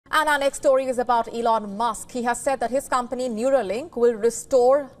And our next story is about Elon Musk. He has said that his company Neuralink will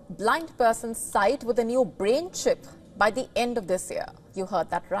restore blind person's sight with a new brain chip by the end of this year. You heard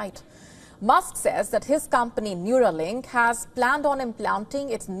that right. Musk says that his company Neuralink has planned on implanting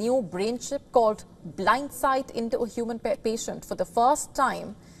its new brain chip called Blindsight into a human patient for the first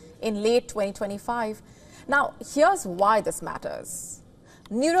time in late 2025. Now, here's why this matters.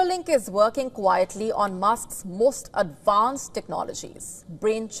 Neuralink is working quietly on Musk's most advanced technologies,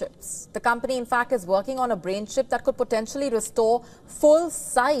 brain chips. The company, in fact, is working on a brain chip that could potentially restore full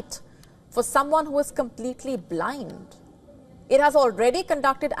sight for someone who is completely blind. It has already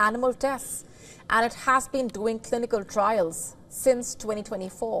conducted animal tests and it has been doing clinical trials since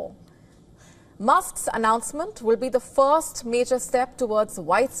 2024. Musk's announcement will be the first major step towards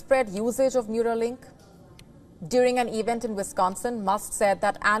widespread usage of Neuralink. During an event in Wisconsin, Musk said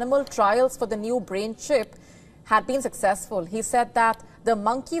that animal trials for the new brain chip had been successful. He said that the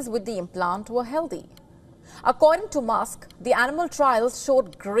monkeys with the implant were healthy. According to Musk, the animal trials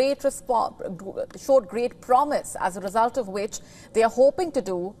showed great promise, as a result of which they are hoping to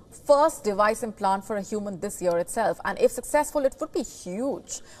do first device implant for a human this year itself. And if successful, it would be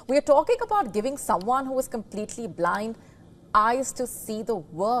huge. We are talking about giving someone who is completely blind eyes to see the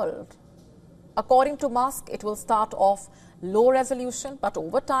world. According to Musk, it will start off low resolution, but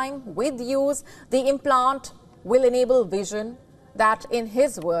over time, with use, the implant will enable vision that, in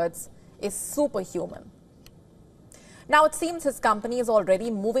his words, is superhuman. Now, it seems his company is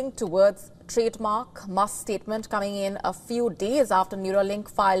already moving towards trademark. Musk's statement coming in a few days after Neuralink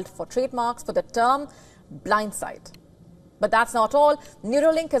filed for trademarks for the term blindsight. But that's not all.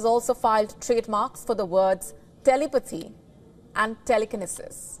 Neuralink has also filed trademarks for the words telepathy and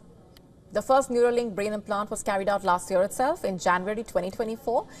telekinesis. The first Neuralink brain implant was carried out last year itself in January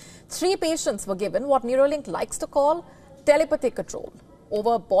 2024. 3 patients were given what Neuralink likes to call telepathic control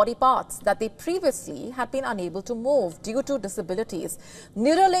over body parts that they previously had been unable to move due to disabilities.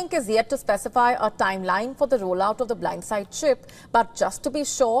 Neuralink is yet to specify a timeline for the rollout of the blindsight chip, but just to be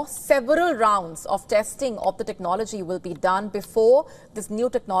sure, several rounds of testing of the technology will be done before this new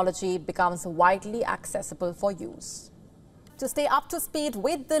technology becomes widely accessible for use. To stay up to speed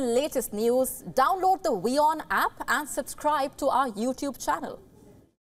with the latest news, download the WION app and subscribe to our YouTube channel.